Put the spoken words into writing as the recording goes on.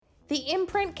The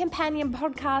Imprint Companion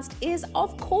podcast is,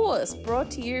 of course, brought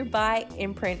to you by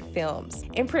Imprint Films.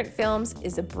 Imprint Films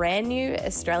is a brand new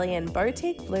Australian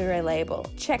boutique Blu-ray label.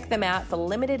 Check them out for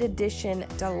limited edition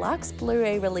deluxe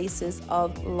Blu-ray releases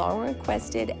of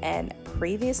long-requested and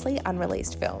previously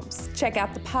unreleased films. Check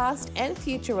out the past and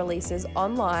future releases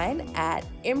online at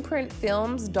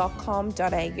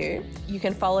imprintfilms.com.au. You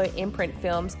can follow Imprint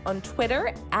Films on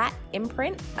Twitter at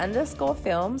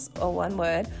imprint_films, or one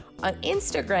word, on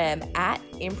Instagram at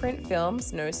Imprint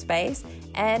Films, no space,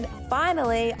 and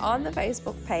finally on the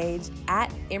Facebook page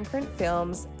at Imprint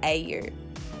Films AU.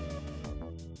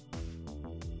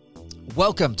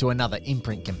 Welcome to another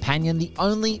Imprint Companion, the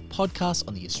only podcast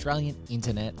on the Australian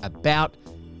internet about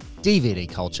DVD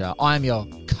culture. I am your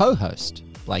co-host,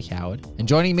 Blake Howard, and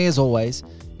joining me as always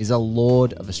is a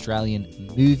lord of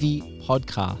Australian movie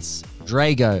podcasts.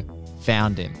 Drago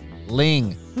found him.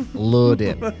 Ling lured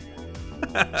him.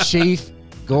 Chief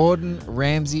Gordon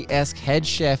Ramsay-esque head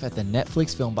chef at the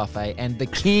Netflix film buffet and the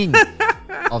king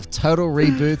of total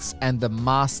reboots and the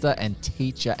master and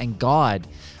teacher and guide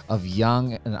of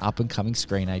young and up-and-coming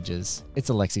screenagers.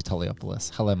 It's Alexi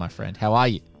Toliopoulos. Hello, my friend. How are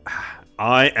you?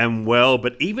 I am well,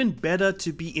 but even better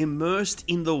to be immersed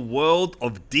in the world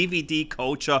of DVD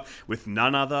culture with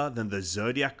none other than the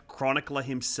Zodiac chronicler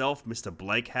himself, Mr.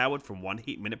 Blake Howard from One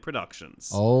Heat Minute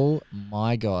Productions. Oh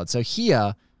my God. So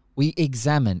here we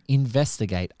examine,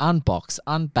 investigate, unbox,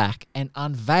 unback, and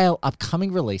unveil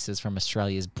upcoming releases from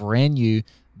Australia's brand new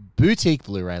boutique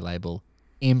Blu-ray label,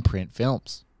 Imprint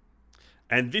Films.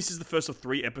 And this is the first of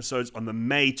 3 episodes on the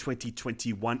May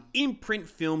 2021 Imprint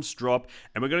Films drop.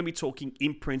 And we're going to be talking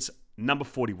Imprint's number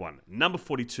 41, number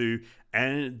 42,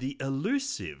 and the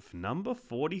elusive number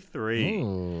 43.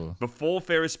 Ooh. Before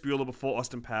Ferris Bueller, before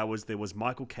Austin Powers, there was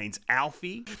Michael Caine's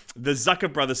Alfie, the Zucker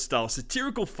Brothers-style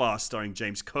satirical farce starring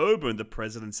James Coburn, the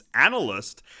president's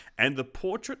analyst, and the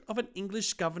portrait of an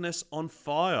English governess on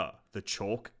fire, The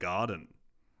Chalk Garden.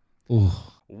 Ooh.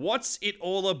 What's it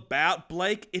all about,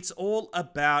 Blake? It's all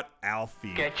about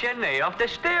Alfie. Get your knee off the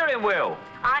steering wheel.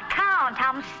 I can't,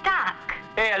 I'm stuck.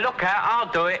 Here, look out,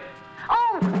 I'll do it.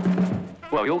 Oh,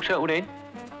 Well, you all settled in?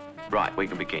 Right, we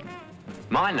can begin.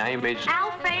 My name is...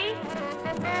 Alfie.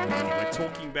 We're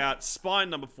talking about Spine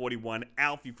number 41,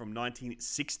 Alfie from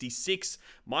 1966.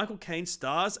 Michael Caine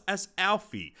stars as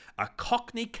Alfie, a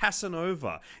Cockney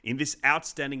Casanova. In this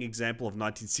outstanding example of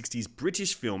 1960s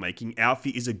British filmmaking, Alfie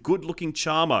is a good-looking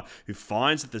charmer who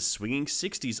finds that the swinging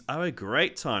 60s are a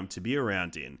great time to be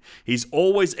around in. He's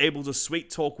always able to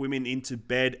sweet-talk women into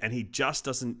bed, and he just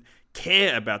doesn't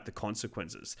care about the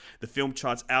consequences. The film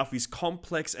charts Alfie's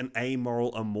complex and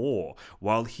amoral amour,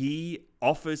 while he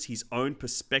offers his own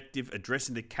perspective,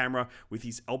 addressing the camera with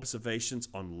his observations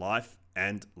on life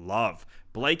and love.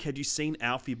 Blake, had you seen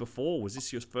Alfie before? Was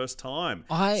this your first time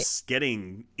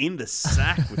getting in the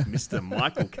sack with Mr.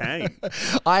 Michael Caine?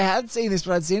 I had seen this,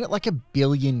 but I'd seen it like a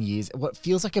billion years, what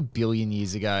feels like a billion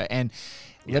years ago. And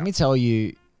let me tell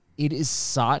you, it is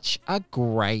such a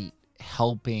great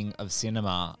helping of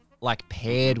cinema, like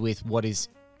paired with what is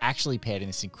actually paired in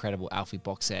this incredible Alfie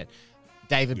box set.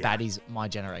 David Batty's My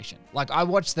Generation. Like, I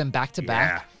watched them back to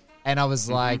back, and I was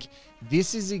like,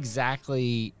 this is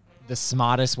exactly the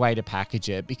smartest way to package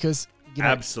it, because, you know,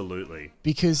 Absolutely.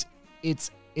 because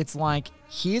it's like,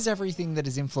 here's everything that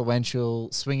is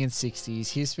influential, swinging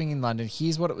 60s, here's swinging London,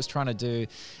 here's what it was trying to do,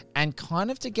 and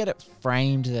kind of to get it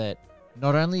framed that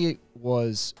not only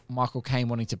was Michael Caine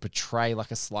wanting to portray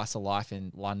like a slice of life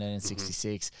in London in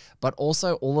 66, but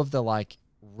also all of the like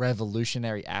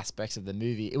revolutionary aspects of the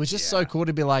movie. It was just so cool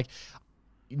to be like,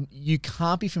 you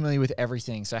can't be familiar with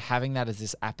everything, so having that as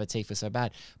this aperitif was so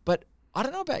bad. But I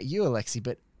don't know about you, Alexi,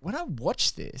 but when I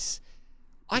watched this,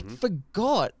 I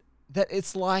forgot that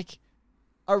it's like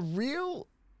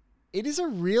it is a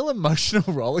real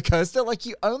emotional roller coaster. Like,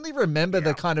 you only remember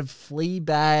the kind of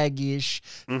Fleabag-ish,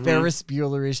 Ferris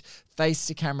Bueller-ish,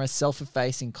 face-to-camera,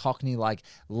 self-effacing Cockney, like,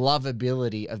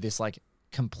 lovability of this, like,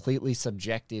 completely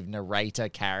subjective narrator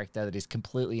character that is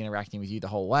completely interacting with you the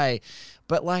whole way.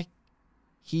 But, like,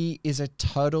 he is a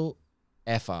total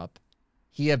F-up.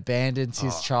 He abandons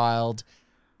his child.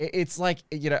 It's like,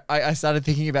 you know, I started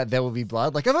thinking about There Will Be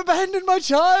Blood. Like, I've abandoned my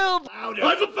child! I've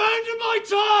abandoned my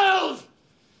child!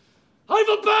 I've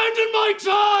abandoned my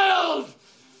child!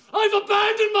 I've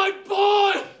abandoned my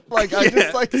boy! Like, I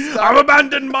just, like, I've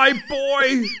abandoned my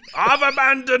boy! I've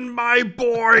abandoned my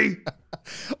boy!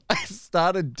 I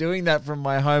started doing that from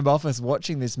my home office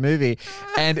watching this movie,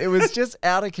 and it was just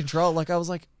out of control. Like, I was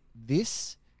like,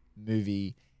 this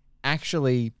movie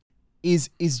actually is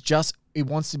just it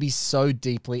wants to be so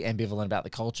deeply ambivalent about the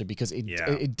culture because it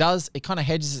kind of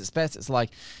hedges its bets. It's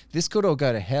like, this could all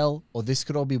go to hell or this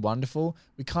could all be wonderful.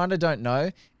 We kind of don't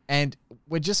know. And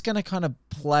we're just going to kind of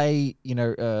play,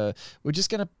 we're just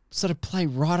going to sort of play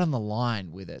right on the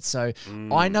line with it. So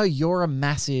I know you're a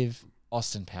massive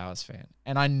Austin Powers fan.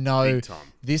 And I know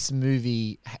this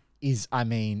movie is,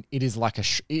 it is like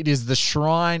it is the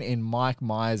shrine in Mike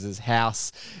Myers'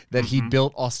 house that he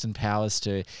built Austin Powers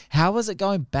to. How was it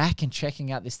going back and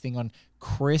checking out this thing on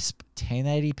crisp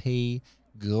 1080p,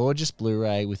 gorgeous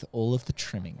Blu-ray with all of the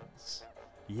trimmings?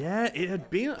 Yeah, it had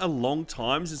been a long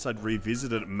time since I'd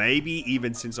revisited it, maybe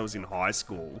even since I was in high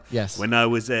school. Yes. When I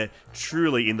was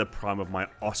truly in the prime of my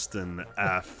Austin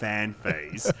fan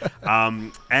phase.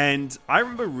 And I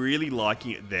remember really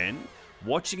liking it then.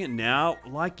 Watching it now,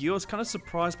 like you, I was kind of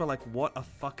surprised by like what a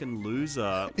fucking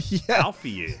loser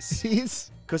Alfie is. He's...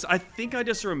 Because I think I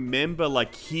just remember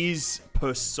like his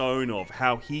persona of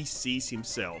how he sees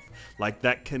himself, like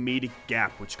that comedic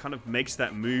gap, which kind of makes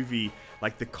that movie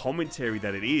like the commentary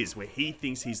that it is, where he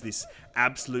thinks he's this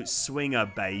absolute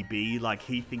swinger baby, like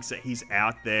he thinks that he's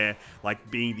out there like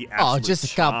being the absolute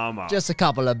charmer. Just a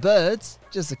couple of birds,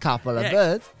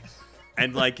 birds.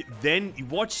 And like then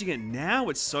watching it now,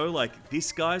 it's so like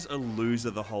this guy's a loser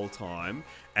the whole time,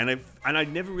 and I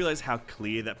never realized how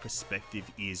clear that perspective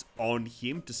is on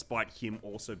him, despite him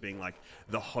also being like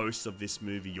the host of this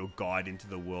movie, your guide into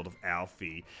the world of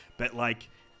Alfie. But like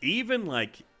even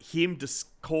like him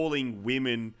just calling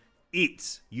women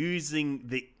it, using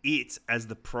the it as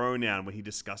the pronoun when he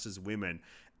discusses women.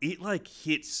 It like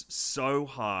hits so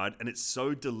hard and it's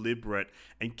so deliberate,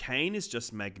 and Kane is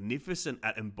just magnificent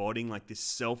at embodying like this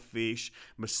selfish,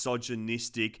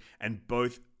 misogynistic, and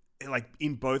both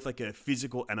in both like a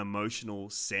physical and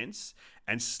emotional sense.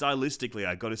 And stylistically,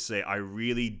 I got to say, I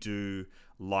really do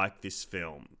like this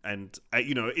film. And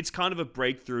it's kind of a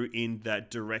breakthrough in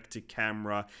that direct to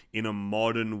camera in a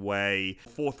modern way,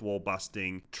 fourth wall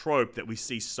busting trope that we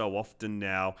see so often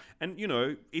now. And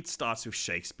it starts with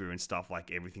Shakespeare and stuff,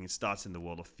 like everything. It starts in the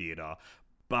world of theater,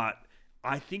 but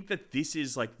I think that this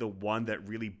is like the one that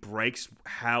really breaks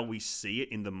how we see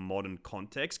it in the modern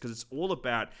context, because it's all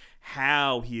about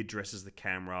how he addresses the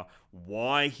camera,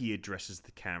 why he addresses the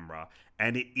camera,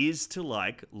 and it is to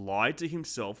like lie to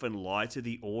himself and lie to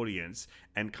the audience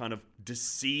and kind of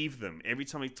deceive them. Every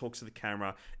time he talks to the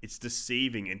camera, it's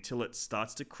deceiving until it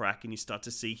starts to crack and you start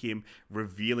to see him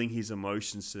revealing his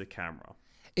emotions to the camera.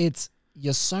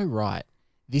 You're so right.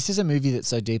 This is a movie that's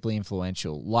so deeply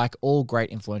influential, like all great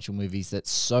influential movies, that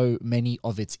so many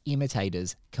of its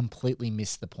imitators completely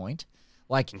miss the point.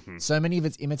 Like, so many of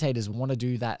its imitators want to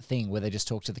do that thing where they just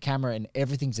talk to the camera and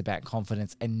everything's about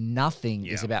confidence and nothing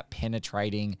is about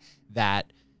penetrating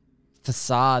that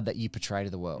facade that you portray to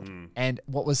the world. And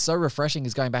what was so refreshing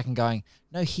is going back and going,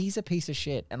 no, he's a piece of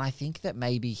shit. And I think that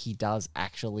maybe he does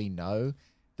actually know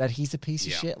that he's a piece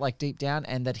of shit, like deep down,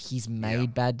 and that he's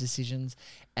made bad decisions,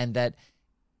 and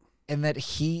that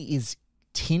he is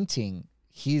tinting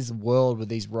his world with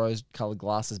these rose-colored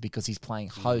glasses because he's playing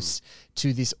host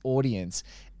to this audience.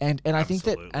 And I think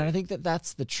that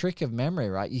that's the trick of memory,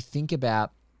 right? You think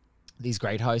about these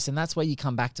great hosts, and that's where you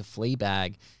come back to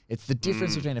Fleabag. It's the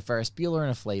difference between a Ferris Bueller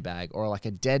and a Fleabag, or like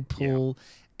a Deadpool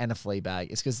and a Fleabag.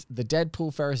 It's because the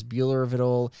Deadpool Ferris Bueller of it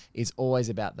all is always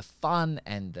about the fun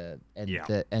and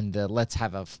the let's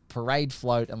have a parade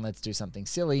float and let's do something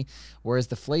silly. Whereas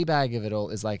the Fleabag of it all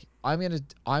is like, I'm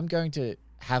going to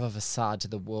have a facade to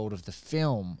the world of the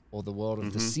film or the world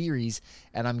of the series,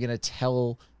 and I'm going to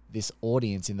tell this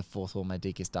audience in the fourth wall my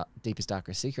deepest,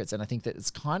 darkest secrets. And I think that it's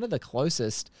kind of the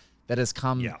closest that has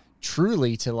come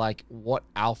truly to like what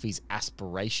Alfie's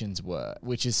aspirations were,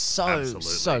 which is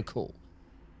so cool.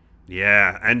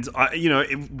 Yeah, and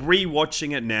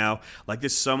rewatching it now, like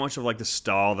there's so much of like the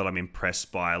style that I'm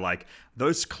impressed by. Like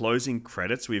those closing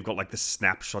credits where you've got like the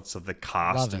snapshots of the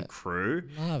cast and crew.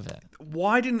 Love it.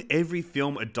 Why didn't every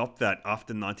film adopt that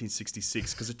after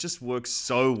 1966? Because it just works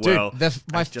so well. Dude,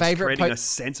 my favorite creating a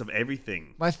sense of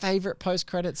everything. My favorite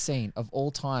post-credit scene of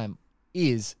all time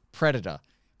is Predator.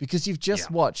 Because you've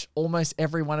just watched almost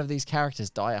every one of these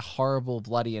characters die a horrible,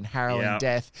 bloody, and harrowing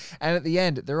death. And at the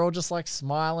end, they're all just like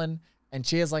smiling and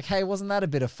cheers like, hey, wasn't that a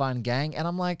bit of fun, gang? And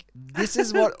I'm like, this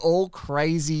is what all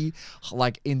crazy,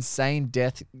 like insane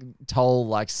death toll,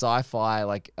 like sci-fi,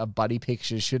 like a buddy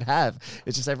picture should have.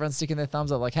 It's just everyone sticking their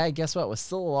thumbs up like, hey, guess what? We're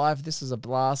still alive. This was a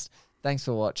blast. Thanks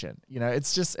for watching. You know,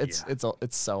 it's just it's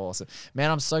so awesome, man.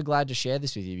 I'm so glad to share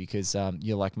this with you because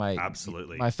you're like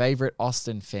my favorite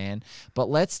Austin fan. But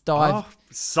let's dive. Oh,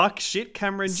 suck shit,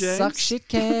 Cameron James. Suck shit,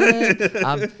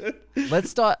 Cam.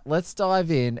 Let's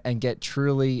dive in and get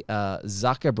truly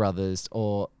Zucker Brothers,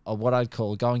 or what I'd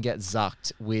call go and get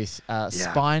zucked with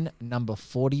Spine number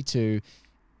 42.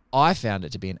 I found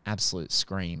it to be an absolute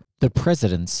scream. The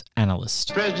President's Analyst.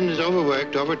 The president is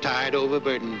overworked, overtired,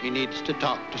 overburdened. He needs to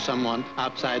talk to someone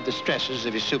outside the stresses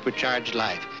of his supercharged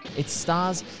life. It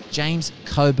stars James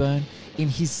Coburn in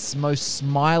his most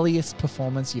smiliest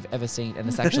performance you've ever seen, and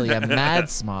it's actually a mad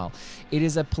smile. It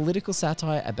is a political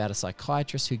satire about a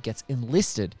psychiatrist who gets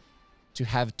enlisted to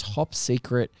have top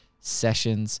secret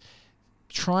sessions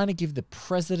trying to give the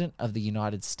President of the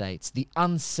United States, the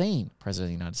unseen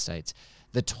President of the United States,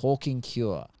 the talking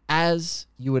cure. As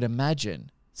you would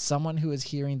imagine, someone who is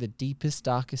hearing the deepest,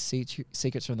 darkest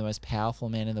secrets from the most powerful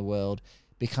man in the world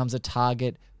becomes a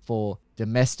target for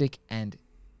domestic and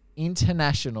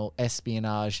international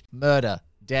espionage, murder,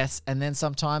 deaths, and then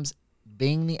sometimes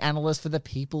being the analyst for the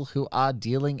people who are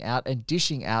dealing out and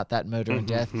dishing out that murder and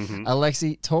death.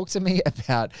 Alexi, talk to me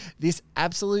about this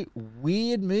absolute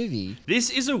weird movie.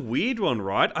 This is a weird one,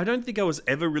 right? I don't think I was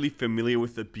ever really familiar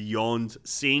with it beyond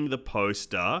seeing the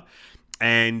poster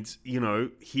and, you know,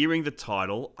 hearing the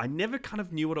title. I never kind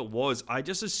of knew what it was. I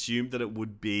just assumed that it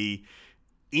would be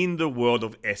in the world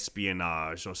of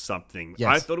espionage or something. Yes.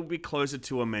 I thought it would be closer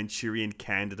to a Manchurian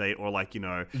Candidate or like, you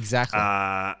know... Exactly.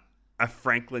 A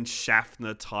Franklin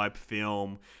Schaffner type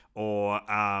film, or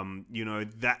you know,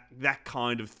 that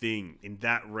kind of thing in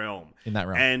that realm.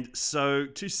 And so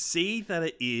to see that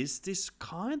it is this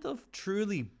kind of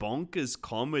truly bonkers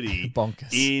comedy,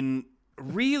 in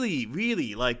really,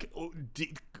 really like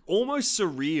almost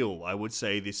surreal, I would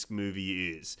say this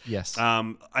movie is. Yes.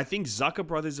 I think Zucker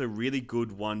Brothers is a really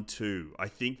good one too. I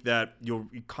think that you're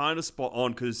kind of spot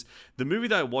on, because the movie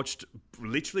that I watched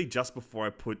literally just before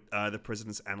I put The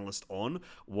President's Analyst on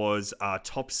was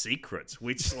Top Secret,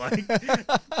 which like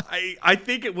I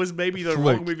think it was maybe the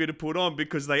wrong movie to put on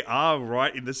because they are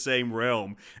right in the same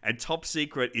realm. And Top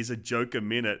Secret is a joke a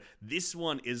minute. This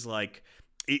one is like...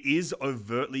 It is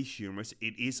overtly humorous.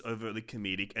 It is overtly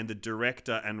comedic. And the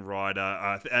director and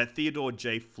writer, Theodore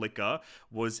J. Flicker,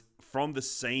 was from the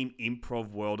same improv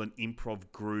world and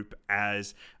improv group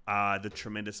as the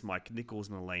tremendous Mike Nichols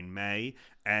and Elaine May.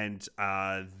 And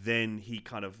then he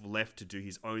kind of left to do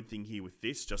his own thing here with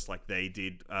this, just like they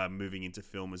did moving into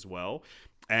film as well.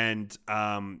 And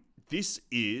this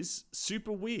is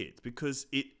super weird because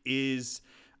it is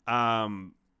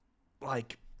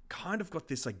like... kind of got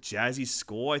this like jazzy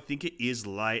score. I think it is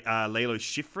Lalo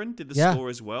Schifrin did the score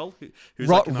as well, who's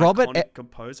like an iconic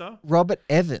composer. Robert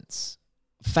Evans,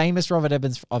 famous Robert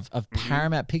Evans of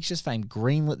Paramount Pictures fame,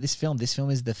 greenlit this film. This film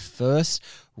is the first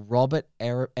Robert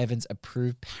Evans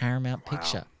approved Paramount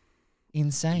picture.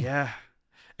 Insane. Yeah,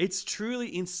 it's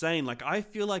truly insane. Like I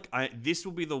feel like this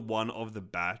will be the one of the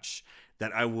batch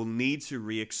that I will need to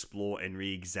re-explore and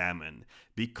re-examine,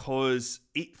 because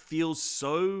it feels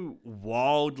so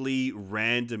wildly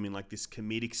random in like this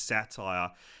comedic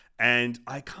satire, and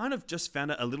I kind of just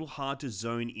found it a little hard to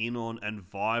zone in on and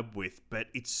vibe with, but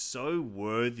it's so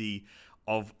worthy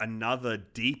of another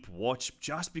deep watch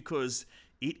just because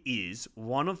it is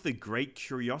one of the great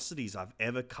curiosities I've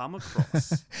ever come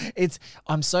across.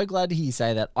 I'm so glad to hear you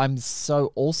say that. I'm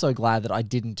so also glad that I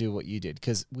didn't do what you did,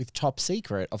 because with Top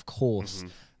Secret, of course,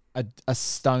 a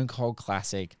stone cold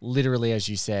classic, literally, as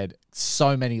you said,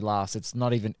 so many laughs. It's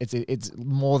not even, it's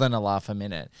more than a laugh a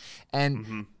minute.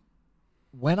 And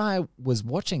when I was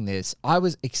watching this, I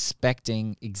was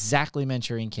expecting exactly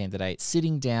Manchurian Candidate,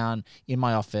 sitting down in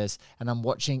my office, and I'm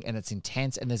watching, and it's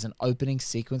intense, and there's an opening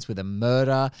sequence with a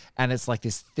murder, and it's like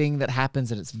this thing that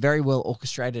happens, and it's very well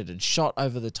orchestrated and shot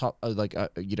over the top, like,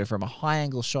 you know, from a high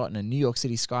angle shot in a New York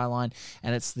City skyline,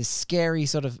 and it's this scary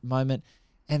sort of moment,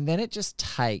 and then it just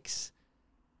takes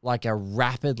like a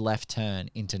rapid left turn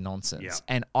into nonsense.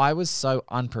 And I was so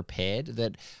unprepared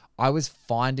that I was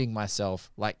finding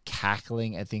myself like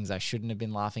cackling at things I shouldn't have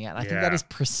been laughing at. And I think that is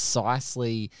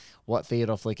precisely what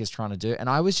Theodore Flick is trying to do. And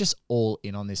I was just all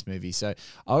in on this movie. So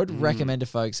I would recommend to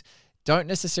folks, don't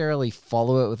necessarily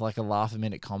follow it with like a laugh a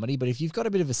minute comedy, but if you've got a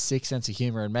bit of a sick sense of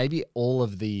humor, and maybe all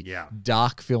of the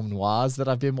dark film noirs that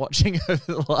I've been watching over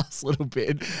the last little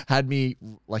bit had me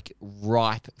like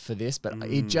ripe for this, but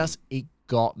it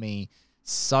got me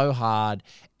so hard,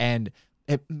 and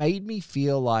it made me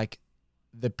feel like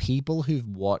the people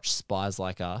who've watched Spies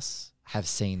Like Us have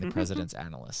seen The President's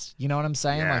Analyst. You know what I'm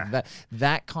saying? Like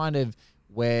that kind of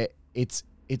where it's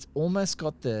almost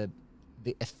got the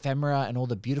the ephemera and all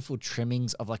the beautiful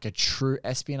trimmings of like a true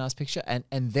espionage picture, and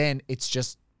then it's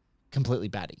just completely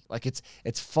batty. Like it's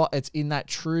in that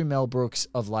true Mel Brooks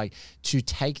of like, to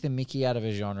take the Mickey out of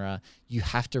a genre, you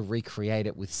have to recreate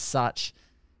it with such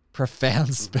profound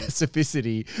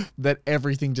specificity that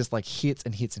everything just like hits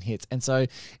and hits and hits. And so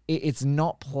it's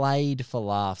not played for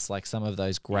laughs like some of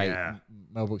those great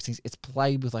Mel Brooks things. It's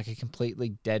played with like a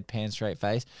completely deadpan straight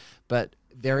face. But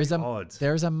there is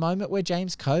a moment where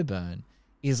James Coburn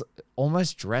is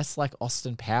almost dressed like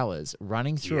Austin Powers,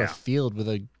 running through a field with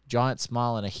a giant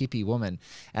smile and a hippie woman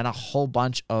and a whole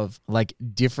bunch of like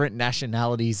different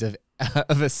nationalities of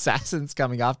assassins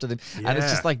coming after them. And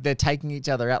it's just like they're taking each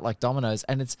other out like dominoes,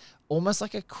 and it's almost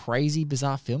like a crazy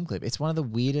bizarre film clip. It's one of the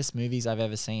weirdest movies I've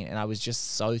ever seen, and I was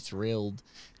just so thrilled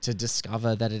to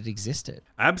discover that it existed.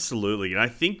 Absolutely. And I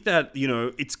think that, you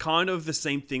know, it's kind of the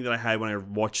same thing that I had when I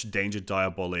watched Danger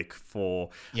Diabolik for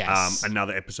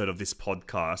another episode of this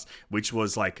podcast, which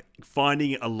was like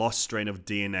finding a lost strain of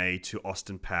DNA to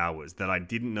Austin Powers that I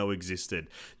didn't know existed.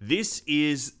 This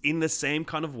is in the same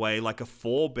kind of way, like a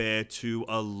forebear to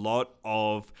a lot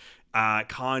of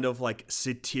kind of like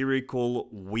satirical,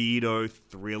 weirdo,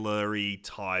 thrillery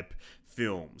type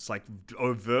films, like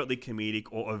overtly comedic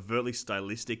or overtly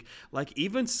stylistic. Like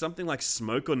even something like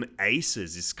Smoke on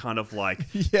Aces is kind of like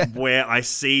where I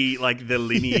see like the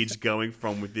lineage going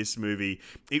from with this movie.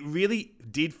 It really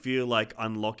did feel like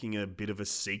unlocking a bit of a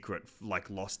secret, like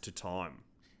lost to time.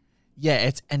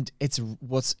 Yeah, it's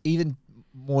what's even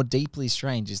more deeply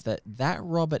strange is that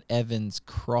Robert Evans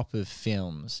crop of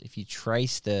films, if you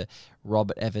trace the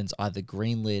Robert Evans either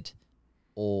greenlit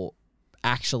or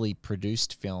actually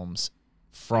produced films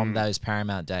from those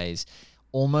Paramount days,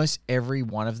 almost every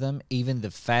one of them, even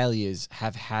the failures,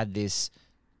 have had this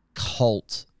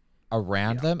cult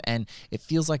around them, and it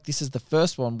feels like this is the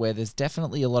first one where there's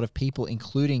definitely a lot of people,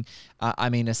 including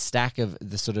a stack of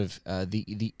the sort of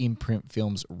the Imprint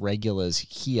Films regulars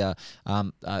here,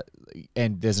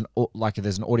 and there's an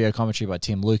audio commentary by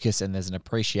Tim Lucas, and there's an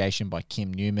appreciation by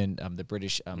Kim Newman, the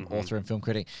British author and film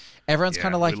critic. Everyone's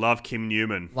kind of like, we love Kim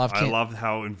Newman. I love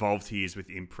how involved he is with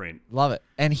Imprint. Love it.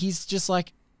 And he's just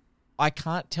like, I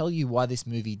can't tell you why this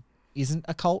movie isn't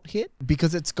a cult hit,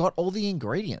 because it's got all the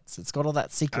ingredients. It's got all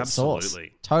that secret sauce.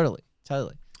 Totally.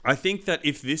 I think that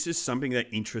if this is something that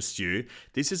interests you,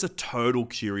 this is a total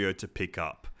curio to pick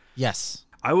up. Yes.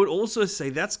 I would also say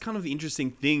that's kind of the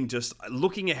interesting thing, just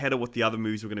looking ahead at what the other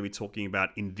movies we're going to be talking about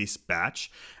in this batch,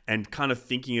 and kind of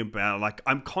thinking about, like,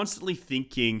 I'm constantly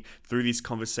thinking through these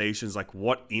conversations, like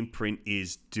what Imprint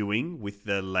is doing with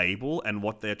the label and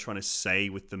what they're trying to say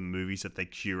with the movies that they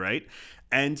curate.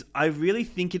 And I really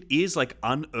think it is like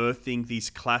unearthing these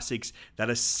classics that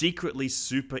are secretly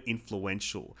super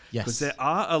influential. Yes. Because there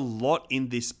are a lot in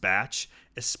this batch,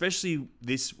 especially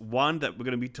this one that we're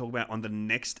going to be talking about on the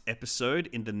next episode,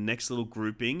 in the next little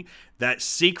grouping, that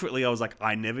secretly I was like,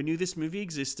 I never knew this movie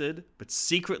existed, but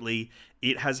secretly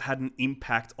it has had an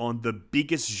impact on the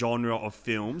biggest genre of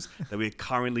films that we're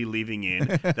currently living in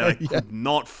that I could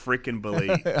not freaking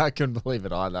believe. I couldn't believe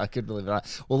it either.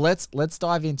 Well, let's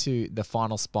dive into the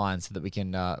final spine so that we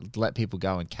can let people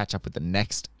go and catch up with the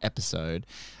next episode.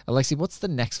 Alexi, what's the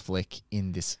next flick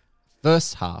in this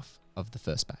first half of the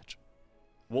first batch?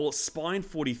 Well, Spine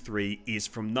 43 is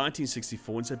from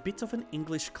 1964. It's a bit of an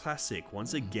English classic.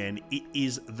 Once again, it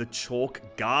is The Chalk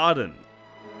Garden.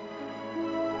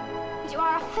 You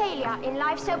are a failure in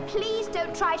life, so please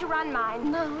don't try to run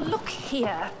mine. Now, look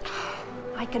here.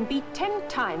 I can be 10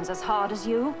 times as hard as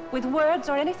you, with words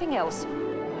or anything else.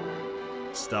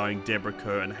 Starring Deborah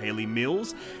Kerr and Hayley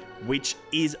Mills, which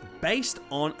is based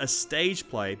on a stage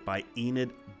play by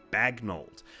Enid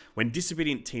Bagnold. When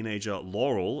disobedient teenager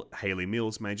Laurel, Hayley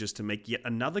Mills, manages to make yet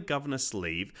another governess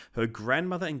leave, her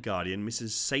grandmother and guardian,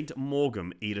 Mrs. St.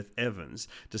 Morgan, Edith Evans,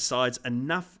 decides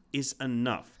enough is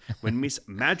enough when Miss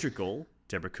Madrigal,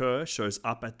 Deborah Kerr, shows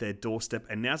up at their doorstep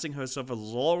announcing herself as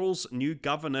Laurel's new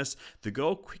governess. The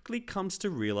girl quickly comes to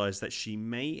realize that she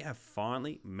may have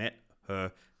finally met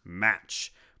her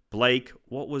match. Blake,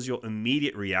 what was your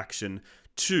immediate reaction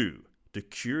to The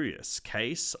Curious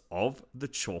Case of the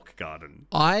Chalk Garden?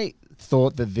 I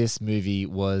thought that this movie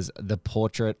was the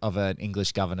portrait of an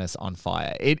English governess on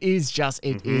fire. It is just,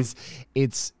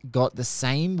 it's got the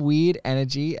same weird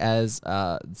energy as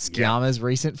Sciamma's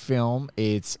recent film.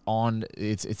 It's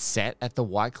set at the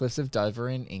White Cliffs of Dover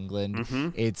in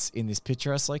England. It's in this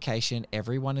picturesque location.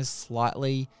 Everyone is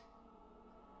slightly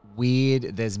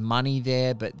weird. There's money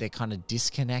there, but they're kind of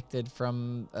disconnected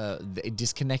from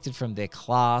their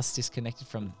class, disconnected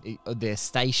from their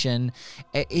station.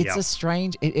 It's a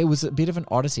strange. It was a bit of an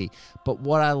oddity. But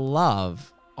what I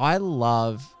love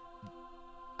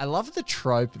I love the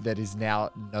trope that is now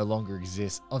no longer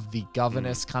exists of the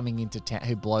governess coming into town,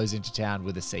 who blows into town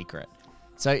with a secret.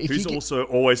 So if Who's also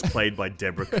always played by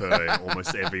Deborah Kerr in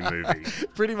almost every movie.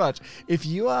 Pretty much. If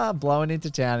you are blowing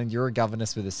into town and you're a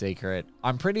governess with a secret,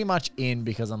 I'm pretty much in,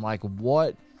 because I'm like,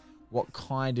 what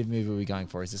kind of movie are we going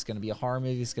for? Is this going to be a horror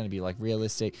movie? Is it going to be like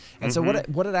realistic? And so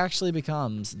what it actually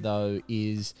becomes, though,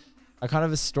 is a kind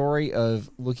of a story of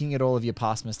looking at all of your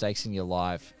past mistakes in your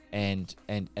life, and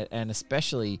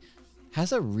especially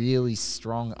has a really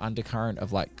strong undercurrent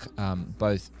of like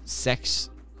both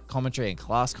sex commentary and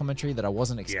class commentary that I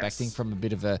wasn't expecting from a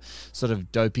bit of a sort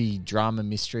of dopey drama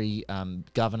mystery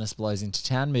governess blows into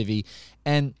town movie.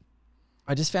 And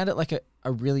I just found it like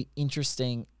a really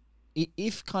interesting,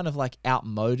 if kind of like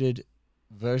outmoded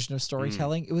version of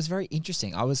storytelling. It was very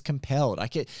interesting. I was compelled.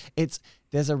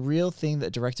 There's a real thing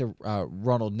that director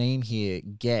Ronald Neame here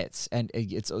gets, and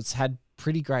it's had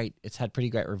pretty great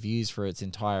reviews for its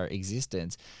entire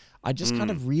existence. I just kind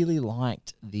of really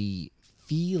liked the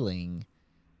feeling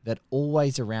that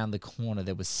always around the corner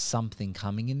there was something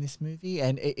coming in this movie,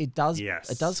 and it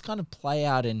does kind of play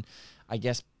out in, I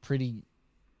guess, pretty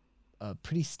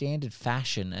standard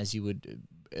fashion as you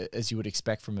would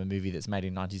expect from a movie that's made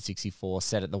in 1964,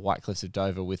 set at the White Cliffs of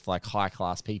Dover with like high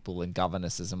class people and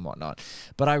governesses and whatnot.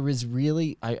 But I was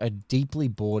really, I deeply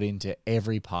bought into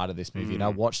every part of this movie, and I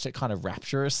watched it kind of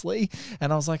rapturously,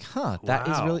 and I was like,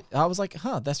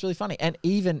 that's really funny. And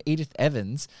even Edith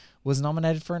Evans was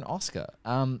nominated for an Oscar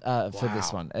for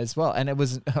this one as well. And it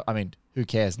was, I mean, who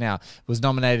cares now? Was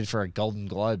nominated for a Golden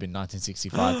Globe in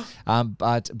 1965.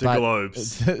 But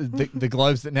the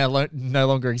Globes that now no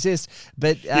longer exist.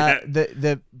 But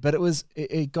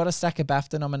it got a stack of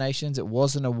BAFTA nominations. It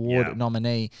was an award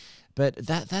nominee. But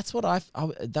that's what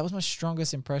that was my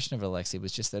strongest impression of Alexi,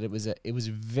 was just that it was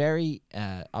very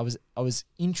I was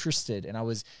interested, and I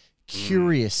was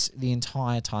curious the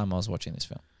entire time I was watching this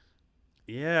film.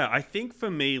 Yeah, I think for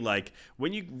me, like,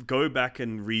 when you go back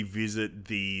and revisit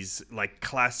these, like,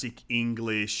 classic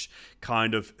English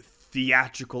kind of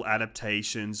theatrical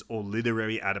adaptations or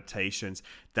literary adaptations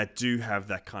that do have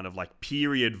that kind of, like,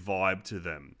 period vibe to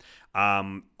them,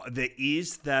 there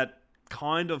is that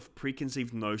kind of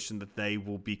preconceived notion that they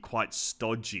will be quite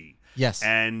stodgy. Yes.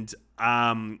 And,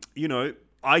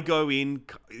 I go in,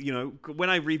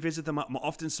 when I revisit them, I'm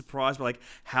often surprised by like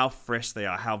how fresh they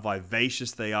are, how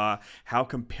vivacious they are, how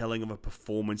compelling of a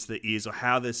performance there is, or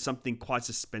how there's something quite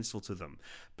suspenseful to them.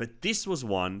 But this was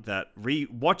one that,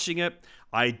 watching it,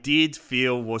 I did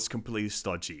feel was completely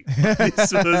stodgy.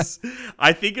 This was,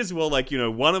 I think as well, like,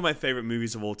 one of my favorite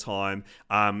movies of all time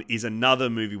is another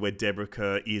movie where Deborah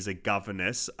Kerr is a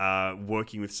governess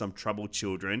working with some troubled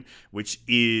children, which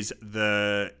is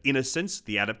The Innocents,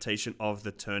 the adaptation of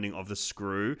The Turning of the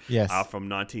Screw from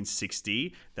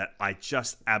 1960, that I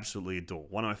just absolutely adore.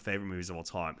 One of my favorite movies of all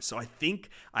time. So I think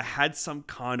I had some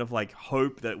kind of like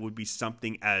hope that it would be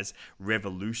something as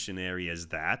revolutionary as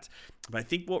that. But I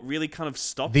think what really kind of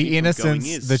stopped me from going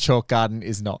is... The Chalk Garden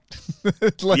is not.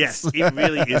 Yes, it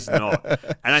really is not.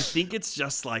 And I think it's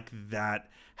just like that.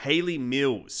 Hayley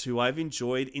Mills, who I've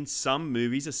enjoyed in some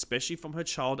movies, especially from her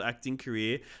child acting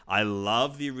career. I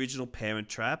love the original Parent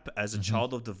Trap. As a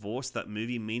child of divorce, that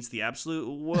movie means the absolute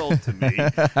world to me.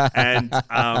 And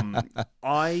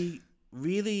I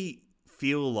really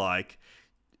feel like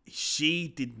she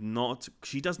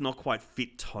does not quite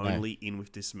fit tonally in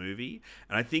with this movie.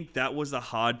 And I think that was the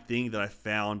hard thing that I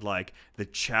found, like, the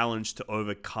challenge to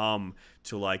overcome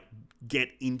to, like, get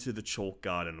into the Chalk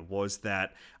Garden, was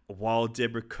that while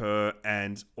Deborah Kerr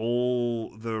and all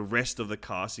the rest of the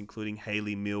cast, including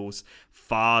Hayley Mills'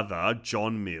 father,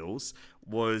 John Mills,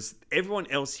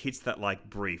 everyone else hits that, like,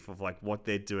 brief of, like, what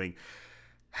they're doing.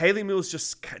 Hayley Mills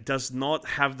just does not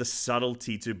have the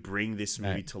subtlety to bring this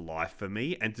movie to life for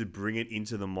me and to bring it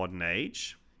into the modern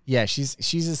age. Yeah, she's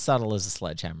as subtle as a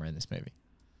sledgehammer in this movie.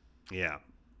 Yeah.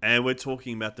 And we're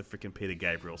talking about the freaking Peter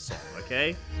Gabriel song,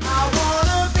 okay? I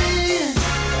wanna be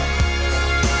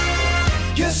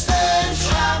your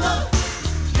sledgehammer.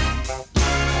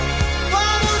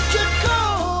 Why don't you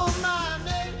call my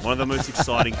name? One of the most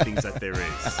exciting things that there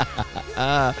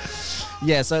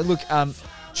is. So look,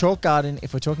 Chalk Garden,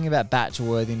 if we're talking about batch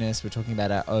worthiness, we're talking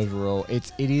about our overall,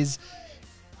 it is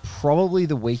probably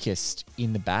the weakest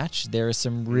in the batch. There are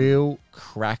some real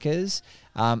crackers.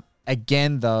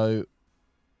 Again, though,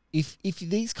 if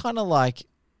these kind of like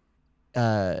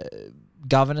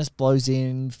governess blows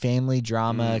in, family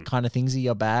drama kind of things are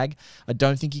your bag, I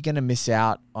don't think you're going to miss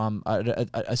out. I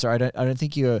don't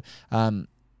think you're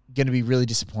going to be really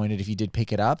disappointed if you did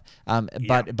pick it up.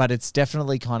 But it's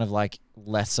definitely kind of like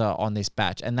lesser on this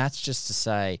batch. And that's just to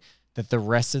say that the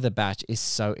rest of the batch is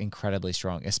so incredibly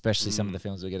strong, especially some of the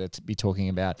films we're going to be talking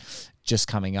about just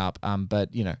coming up.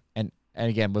 But, you know, and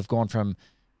again, we've gone from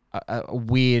a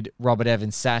weird Robert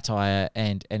Evans satire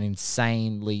and an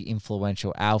insanely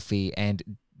influential Alfie and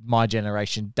My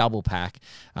Generation double pack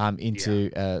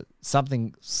into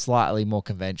something slightly more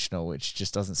conventional, which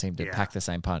just doesn't seem to pack the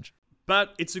same punch.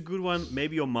 But it's a good one.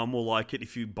 Maybe your mum will like it.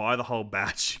 If you buy the whole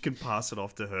batch, you can pass it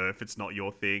off to her if it's not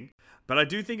your thing. But I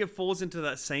do think it falls into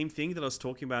that same thing that I was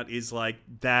talking about, is like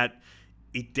that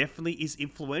it definitely is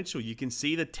influential. You can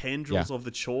see the tendrils of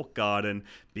the chalk garden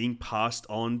being passed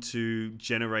on to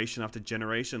generation after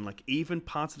generation. Like, even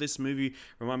parts of this movie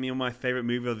remind me of my favorite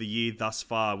movie of the year thus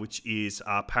far, which is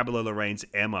Pablo Larraín's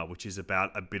Emma, which is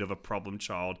about a bit of a problem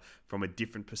child from a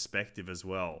different perspective as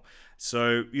well.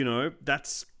 So, you know,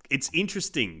 it's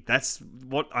interesting. That's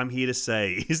what I'm here to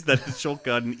say, is that the Chalk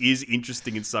Garden is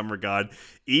interesting in some regard,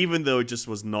 even though it just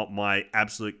was not my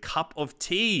absolute cup of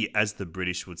tea, as the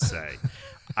British would say.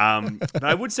 But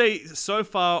I would say, so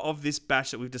far of this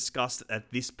batch that we've discussed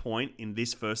at this point in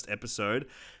this first episode,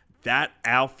 that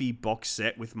Alfie box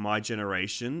set with My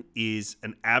Generation is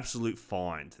an absolute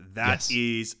find. That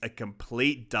is a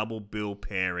complete double bill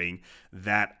pairing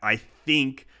that I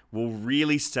think will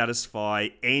really satisfy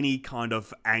any kind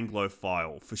of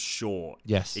Anglophile for sure.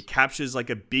 Yes. It captures like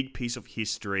a big piece of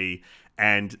history,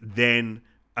 and then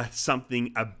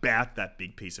something about that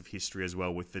big piece of history as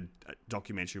well, with the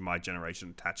documentary My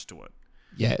Generation attached to it.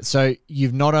 Yeah, so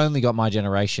you've not only got My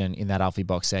Generation in that Alfie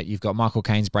box set, you've got Michael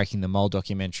Caine's Breaking the Mold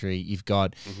documentary, you've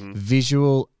got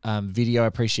visual video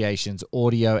appreciations,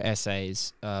 audio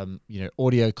essays,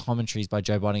 audio commentaries by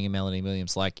Joe Botting and Melanie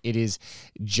Williams. Like, it is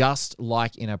just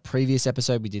like in a previous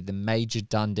episode, we did the Major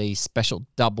Dundee special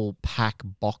double pack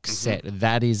box set.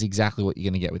 That is exactly what you're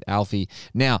going to get with Alfie.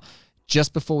 Now,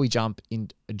 just before we jump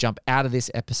out of this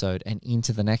episode and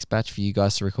into the next batch for you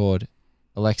guys to record,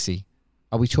 Alexi,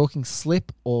 are we talking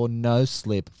slip or no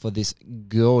slip for this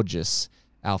gorgeous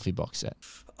Alfie box set?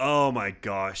 Oh my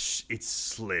gosh, it's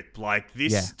slip. Like,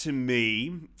 this to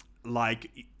me,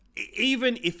 like,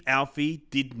 even if Alfie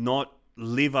did not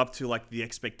live up to like the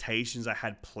expectations I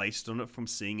had placed on it from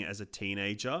seeing it as a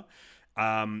teenager,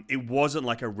 it wasn't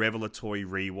like a revelatory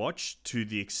rewatch to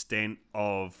the extent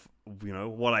of, you know,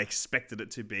 what I expected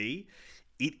it to be.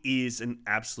 It is an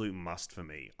absolute must for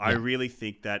me. I really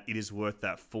think that it is worth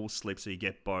that full slip, so you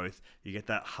get both. You get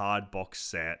that hard box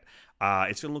set.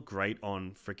 It's going to look great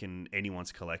on freaking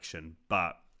anyone's collection,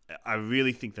 but I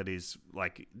really think that is,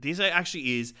 like, this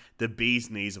actually is the bee's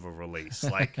knees of a release.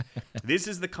 Like, this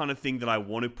is the kind of thing that I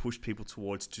want to push people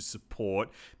towards to support,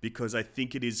 because I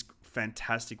think it is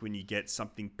fantastic when you get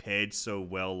something paired so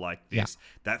well like this.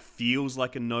 That feels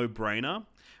like a no-brainer.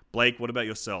 Blake, what about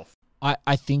yourself?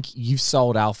 I think you've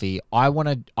sold Alfie. I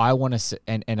want to,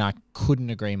 and I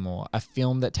couldn't agree more. A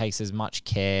film that takes as much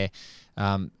care,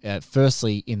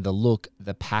 firstly in the look,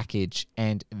 the package,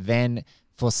 and then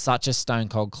for such a stone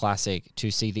cold classic to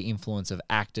see the influence of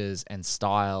actors and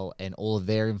style and all of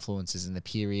their influences in the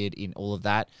period, in all of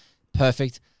that,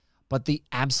 perfect. But the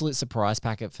absolute surprise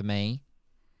packet for me,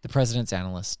 The President's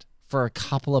Analyst, for a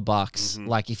couple of bucks.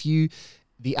 Like,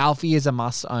 the Alfie is a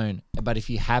must own, but if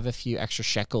you have a few extra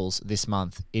shekels this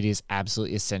month, it is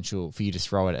absolutely essential for you to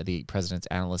throw it at The President's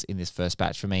Analyst in this first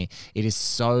batch for me. It is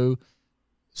so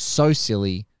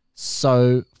silly,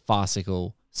 so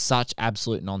farcical, such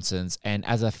absolute nonsense. And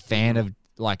as a fan of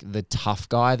like the tough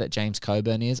guy that James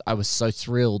Coburn is, I was so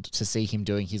thrilled to see him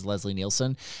doing his Leslie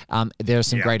Nielsen. There are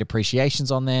some great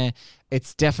appreciations on there.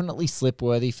 It's definitely slip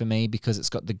worthy for me because it's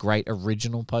got the great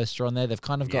original poster on there. They've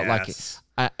kind of got like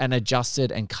an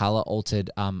adjusted and color altered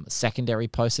secondary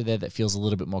poster there that feels a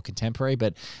little bit more contemporary,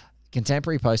 but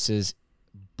contemporary posters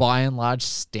by and large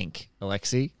stink,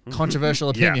 Alexi. Controversial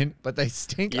opinion, but they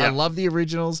stink. I love the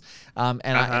originals, and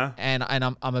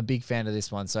I'm a big fan of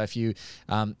this one. So if you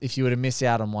were to miss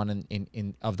out on one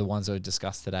in of the ones that we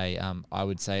discussed today, I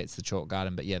would say it's the Chalk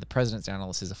Garden. But yeah, The President's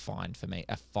Analyst is a find for me.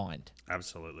 A find.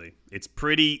 Absolutely, it's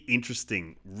pretty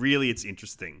interesting. Really, it's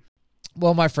interesting.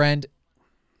 Well, my friend,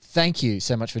 thank you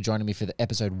so much for joining me for the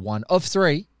episode 1 of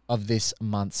 3 of this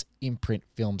month's Imprint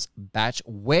Films batch.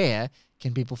 Where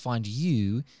can people find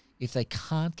you if they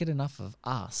can't get enough of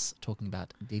us talking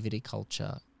about DVD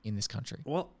culture in this country?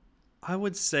 Well, I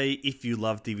would say if you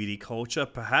love DVD culture,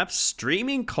 perhaps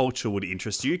streaming culture would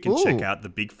interest you. You can check out the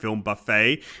Big Film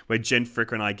Buffet, where Jen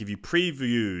Fricker and I give you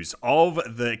previews of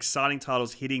the exciting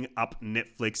titles hitting up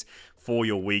Netflix for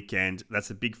your weekend. That's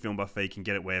the Big Film Buffet. You can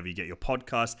get it wherever you get your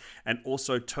podcast. And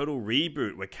also Total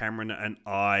Reboot, where Cameron and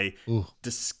I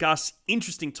discuss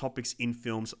interesting topics in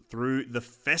films through the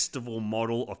festival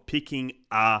model of picking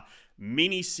a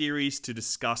mini series to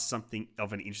discuss something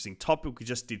of an interesting topic. We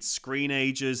just did Screen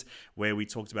Ages, where we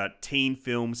talked about teen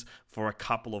films for a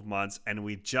couple of months, and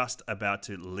we're just about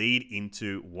to lead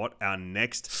into what our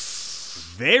next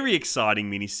very exciting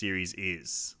mini-series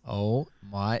is. Oh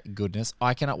my goodness.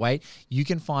 I cannot wait. You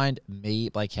can find me,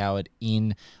 Blake Howard,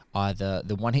 in either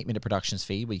the One Heat Minute Productions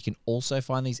feed, where you can also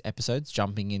find these episodes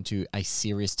jumping into A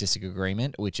Serious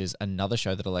Disagreement, which is another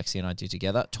show that Alexia and I do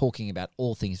together, talking about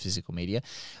all things physical media.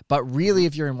 But really,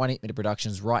 if you're in One Heat Minute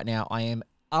Productions right now, I am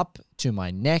up to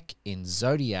my neck in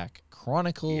Zodiac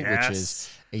Chronicle, which is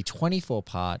a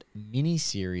 24-part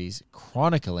mini-series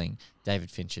chronicling David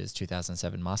Fincher's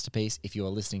 2007 masterpiece. If you are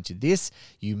listening to this,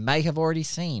 you may have already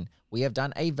seen we have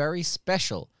done a very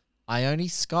special Ione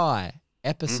Skye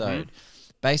episode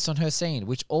based on her scene,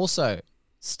 which also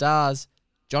stars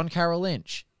John Carroll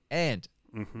Lynch and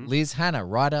Liz Hannah,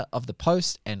 writer of The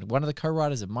Post and one of the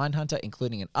co-writers of Mindhunter,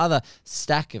 including another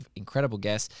stack of incredible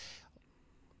guests.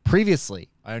 Previously,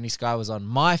 Ione Skye was on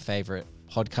my favorite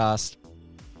podcast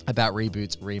about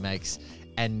reboots, remakes,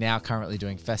 and now currently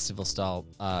doing festival-style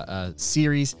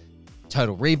series,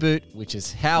 Total Reboot, which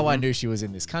is how I knew she was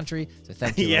in this country. So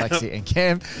thank you, Alexi and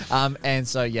Cam. And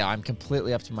so, yeah, I'm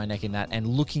completely up to my neck in that and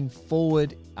looking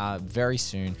forward very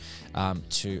soon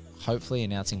to hopefully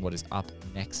announcing what is up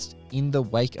next in the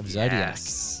wake of Zodiac.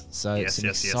 So some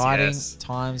exciting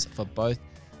times for both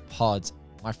pods.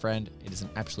 My friend, it is an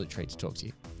absolute treat to talk to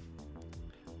you.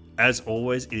 As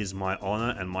always, it is my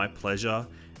honor and my pleasure,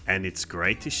 and it's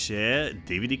great to share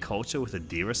DVD culture with a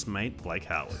dearest mate, Blake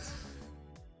Howard.